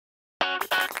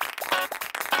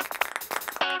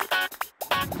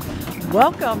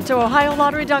Welcome to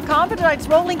OhioLottery.com for tonight's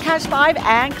Rolling Cash 5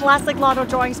 and Classic Lotto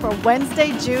drawings for Wednesday,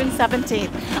 June 17th.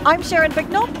 I'm Sharon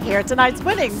Bicknell, here at tonight's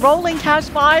winning Rolling Cash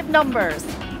 5 numbers.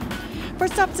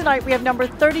 First up tonight, we have number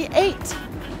 38.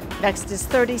 Next is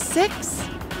 36,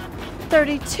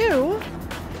 32,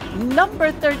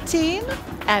 number 13,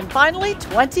 and finally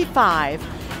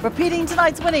 25. Repeating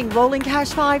tonight's winning Rolling Cash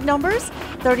 5 numbers,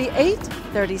 38,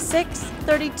 36,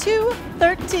 32,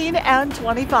 13, and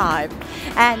 25.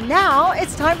 And now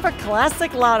it's time for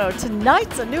Classic Lotto.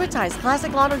 Tonight's annuitized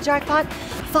Classic Lotto jackpot,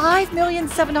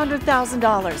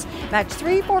 $5,700,000. Match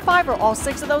 3, 4, 5 or all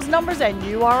 6 of those numbers and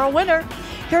you are a winner.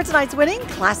 Here are tonight's winning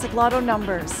Classic Lotto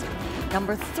numbers.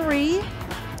 Number 3,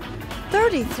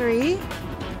 33,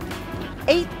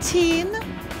 18,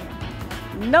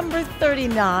 number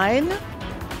 39,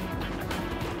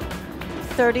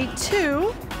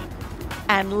 32,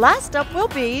 and last up will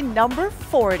be number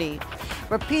 40.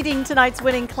 Repeating tonight's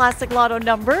winning Classic Lotto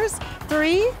numbers,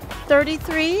 3,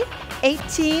 33,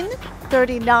 18,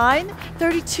 39,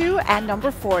 32, and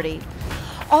number 40.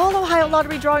 All Ohio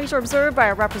Lottery drawings are observed by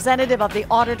a representative of the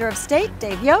Auditor of State,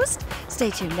 Dave Yost. Stay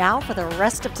tuned now for the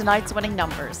rest of tonight's winning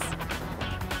numbers.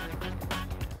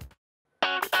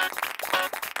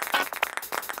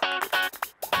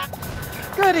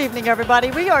 Good evening,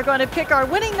 everybody. We are going to pick our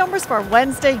winning numbers for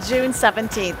Wednesday, June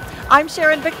 17th. I'm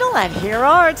Sharon Bicknell, and here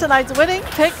are tonight's winning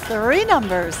Pick 3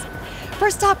 numbers.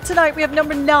 First up tonight, we have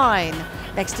number 9.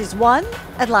 Next is 1,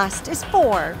 and last is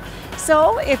 4.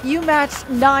 So if you match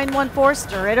 9, 1, 4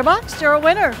 straight or box, you're a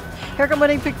winner. Here come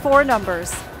winning Pick 4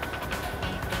 numbers.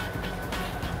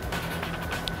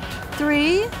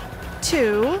 3,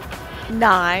 2,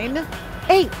 9,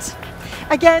 8.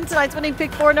 Again, tonight's winning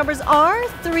Pick 4 numbers are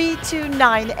 3, 2,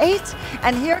 9, 8.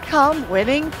 And here come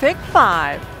winning Pick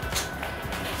 5.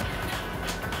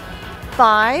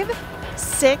 5,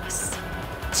 6,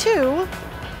 2,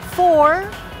 4,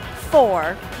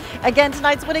 4. Again,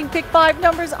 tonight's winning Pick 5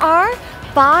 numbers are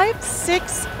 5,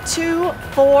 6, 2,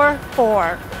 4,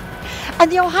 4.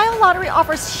 And the Ohio Lottery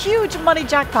offers huge money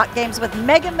jackpot games with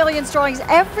Mega Millions drawings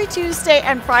every Tuesday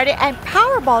and Friday and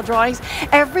Powerball drawings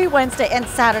every Wednesday and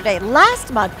Saturday.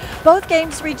 Last month, both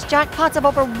games reached jackpots of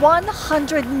over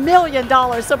 $100 million,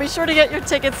 so be sure to get your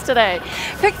tickets today.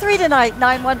 Pick 3 tonight,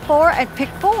 914, and Pick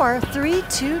 4,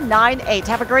 3298.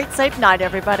 Have a great, safe night,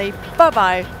 everybody.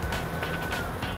 Bye-bye.